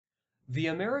The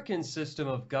American system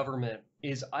of government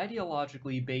is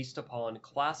ideologically based upon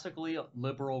classically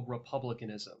liberal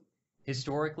republicanism.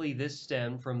 Historically, this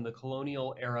stemmed from the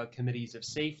colonial era committees of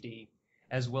safety,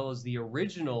 as well as the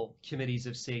original committees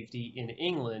of safety in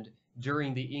England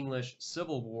during the English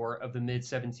Civil War of the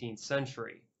mid-17th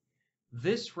century.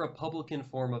 This republican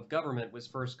form of government was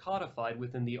first codified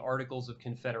within the Articles of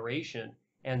Confederation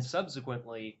and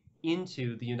subsequently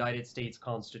into the United States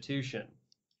Constitution.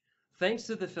 Thanks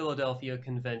to the Philadelphia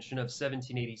Convention of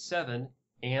 1787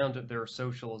 and their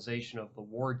socialization of the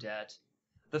war debt,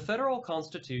 the federal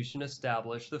Constitution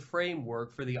established the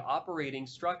framework for the operating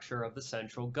structure of the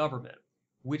central government,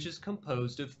 which is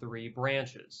composed of three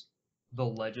branches: the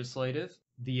legislative,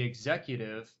 the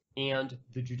executive, and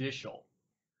the judicial.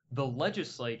 The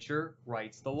legislature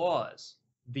writes the laws,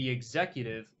 the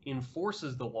executive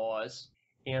enforces the laws,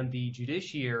 and the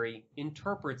judiciary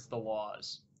interprets the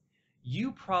laws.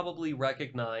 You probably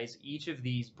recognize each of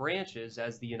these branches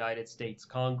as the United States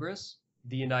Congress,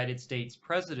 the United States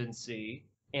Presidency,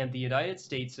 and the United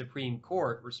States Supreme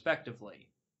Court, respectively.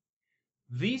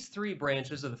 These three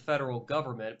branches of the federal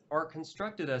government are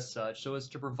constructed as such so as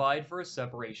to provide for a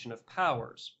separation of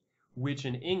powers, which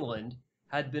in England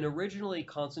had been originally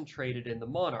concentrated in the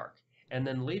monarch, and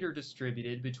then later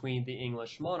distributed between the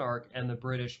English monarch and the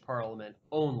British Parliament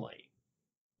only.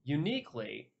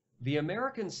 Uniquely, the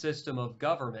American system of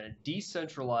government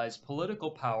decentralized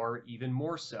political power even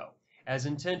more so, as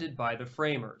intended by the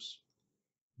framers.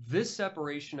 This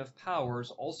separation of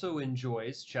powers also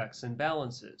enjoys checks and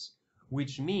balances,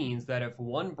 which means that if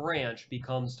one branch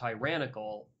becomes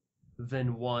tyrannical,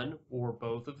 then one or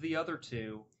both of the other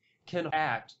two can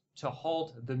act to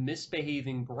halt the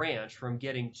misbehaving branch from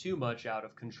getting too much out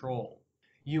of control.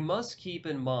 You must keep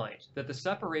in mind that the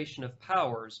separation of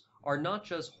powers are not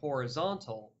just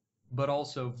horizontal, but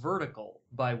also vertical,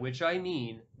 by which I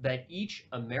mean that each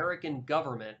American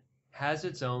government has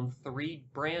its own three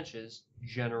branches,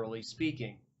 generally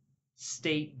speaking.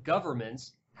 State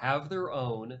governments have their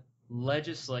own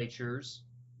legislatures,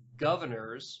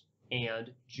 governors, and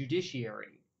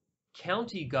judiciary.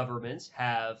 County governments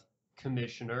have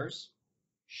commissioners,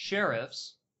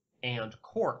 sheriffs, and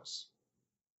courts.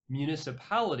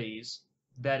 Municipalities,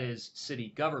 that is,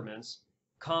 city governments,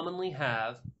 commonly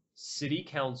have city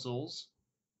councils,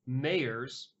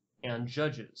 mayors, and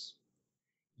judges.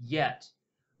 Yet,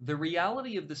 the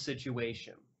reality of the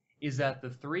situation is that the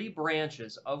three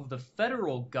branches of the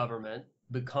federal government,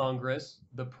 the Congress,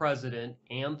 the President,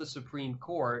 and the Supreme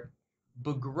Court,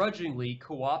 begrudgingly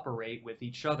cooperate with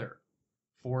each other.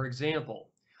 For example,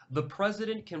 the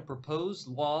President can propose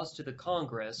laws to the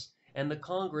Congress, and the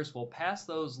Congress will pass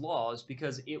those laws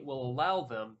because it will allow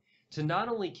them to not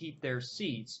only keep their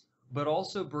seats, but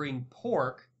also bring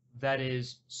pork, that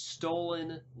is,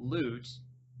 stolen loot,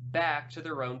 back to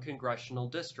their own congressional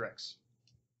districts.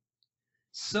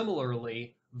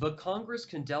 Similarly, the Congress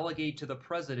can delegate to the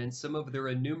President some of their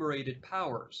enumerated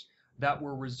powers that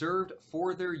were reserved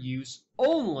for their use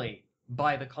only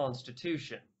by the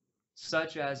Constitution,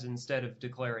 such as instead of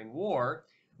declaring war,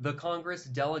 the Congress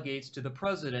delegates to the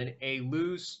President a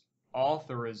loose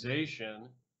authorization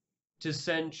to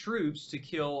send troops to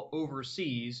kill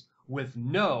overseas with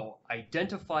no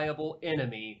identifiable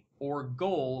enemy or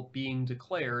goal being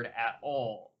declared at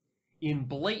all, in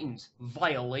blatant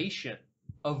violation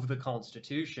of the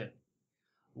Constitution.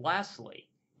 Lastly,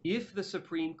 if the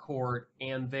Supreme Court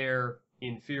and their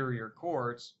inferior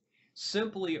courts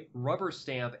simply rubber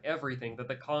stamp everything that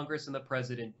the Congress and the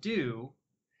President do,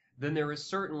 then there is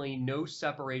certainly no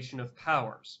separation of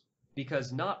powers,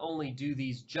 because not only do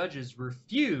these judges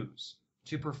refuse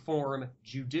to perform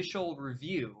judicial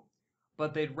review,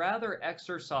 but they'd rather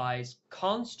exercise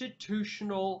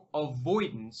constitutional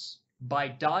avoidance by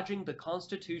dodging the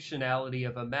constitutionality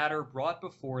of a matter brought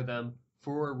before them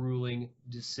for a ruling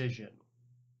decision.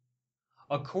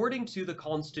 According to the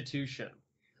Constitution,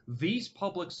 these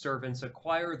public servants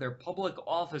acquire their public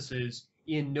offices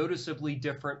in noticeably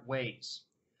different ways.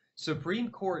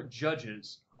 Supreme Court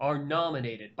judges are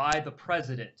nominated by the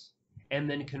President and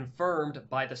then confirmed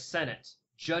by the Senate.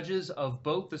 Judges of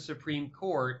both the Supreme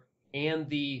Court and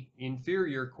the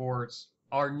inferior courts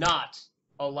are not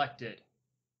elected.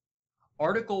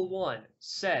 Article 1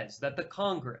 says that the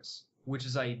Congress, which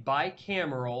is a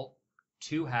bicameral,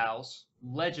 two-house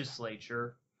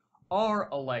legislature, are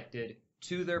elected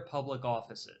to their public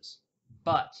offices.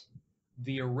 But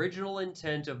the original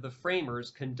intent of the framers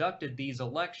conducted these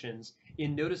elections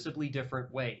in noticeably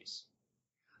different ways.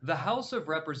 The House of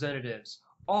Representatives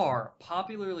are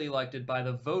popularly elected by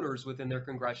the voters within their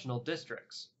congressional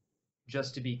districts.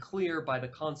 Just to be clear, by the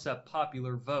concept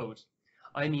popular vote,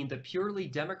 I mean the purely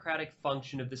democratic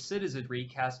function of the citizenry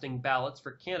casting ballots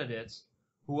for candidates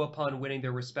who, upon winning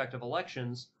their respective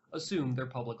elections, assume their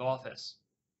public office.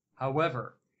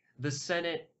 However, the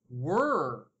Senate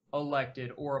were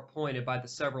elected or appointed by the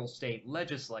several state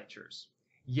legislatures.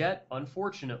 Yet,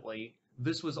 unfortunately,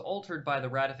 this was altered by the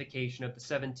ratification of the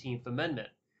 17th Amendment,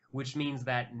 which means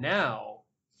that now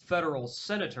federal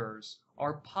senators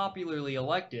are popularly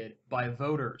elected by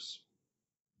voters.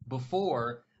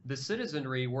 Before, the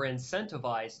citizenry were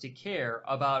incentivized to care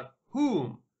about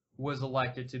whom was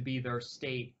elected to be their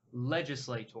state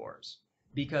legislators,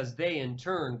 because they in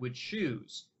turn would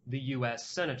choose the U.S.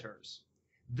 senators.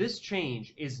 This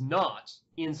change is not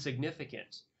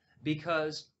insignificant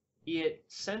because it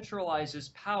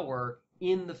centralizes power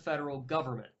in the federal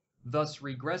government, thus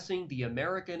regressing the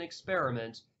American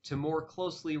experiment to more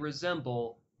closely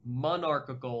resemble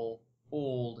monarchical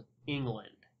Old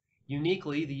England.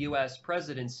 Uniquely, the U.S.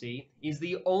 presidency is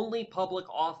the only public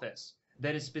office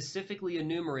that is specifically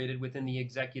enumerated within the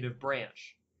executive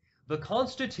branch. The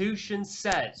Constitution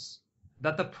says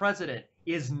that the president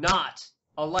is not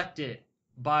elected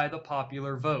by the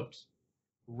popular vote.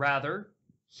 Rather,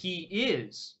 he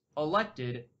is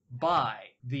elected by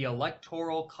the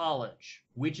Electoral College,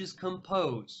 which is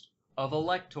composed of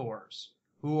electors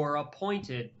who are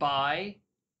appointed by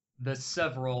the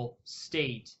several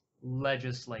state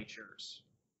legislatures.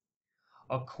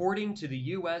 According to the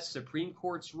U.S. Supreme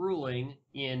Court's ruling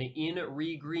in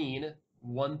re Green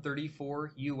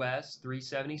 134 U.S.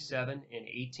 377 in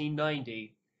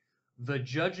 1890, the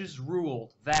judges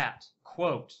ruled that,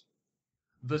 quote,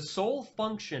 the sole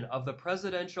function of the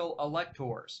presidential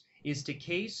electors is to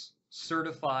case,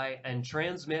 certify, and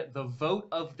transmit the vote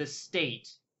of the state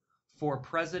for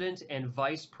president and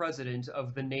vice president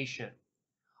of the nation.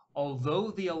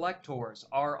 Although the electors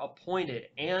are appointed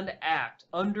and act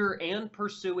under and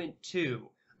pursuant to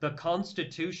the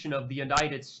Constitution of the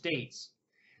United States,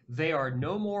 they are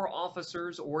no more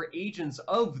officers or agents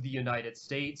of the United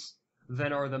States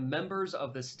than are the members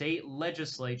of the state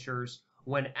legislatures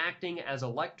when acting as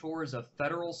electors of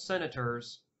federal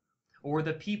senators, or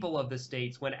the people of the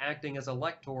states when acting as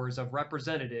electors of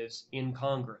representatives in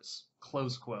Congress.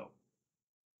 Close quote.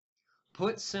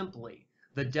 Put simply,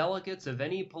 the delegates of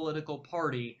any political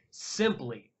party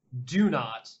simply do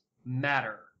not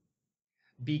matter,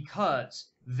 because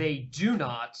they do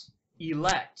not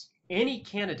elect any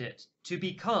candidate to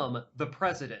become the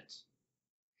president.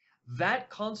 That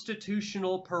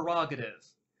constitutional prerogative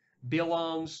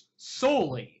belongs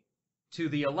solely to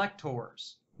the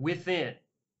electors within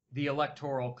the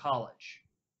Electoral College.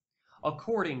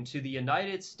 According to the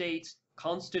United States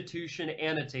Constitution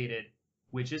Annotated,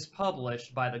 which is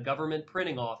published by the Government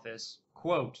Printing Office,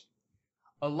 quote,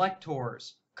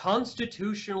 electors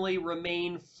constitutionally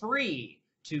remain free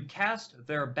to cast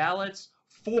their ballots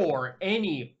for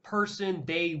any person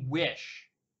they wish,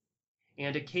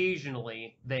 and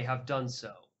occasionally they have done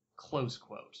so, close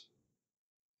quote.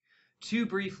 To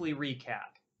briefly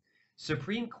recap,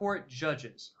 Supreme Court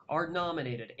judges are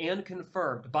nominated and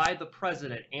confirmed by the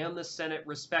President and the Senate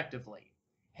respectively,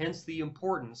 hence the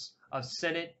importance of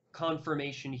Senate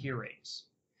confirmation hearings.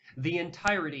 The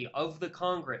entirety of the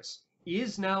Congress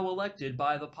is now elected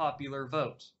by the popular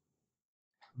vote.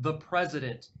 The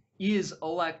President is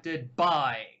elected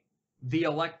by the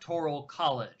Electoral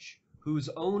College, whose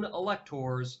own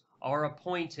electors are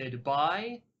appointed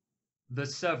by the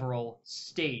several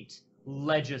state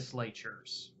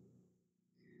legislatures.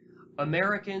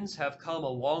 Americans have come a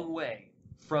long way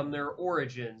from their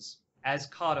origins as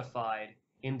codified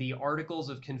in the Articles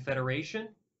of Confederation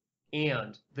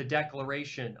and the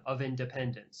Declaration of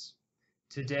Independence.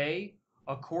 Today,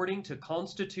 according to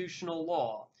constitutional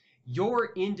law,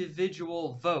 your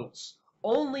individual votes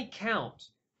only count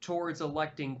towards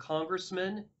electing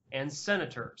congressmen and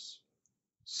senators.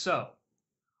 So,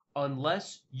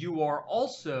 unless you are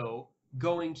also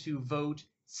going to vote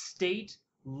state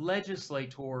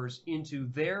legislators into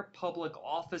their public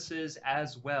offices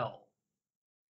as well,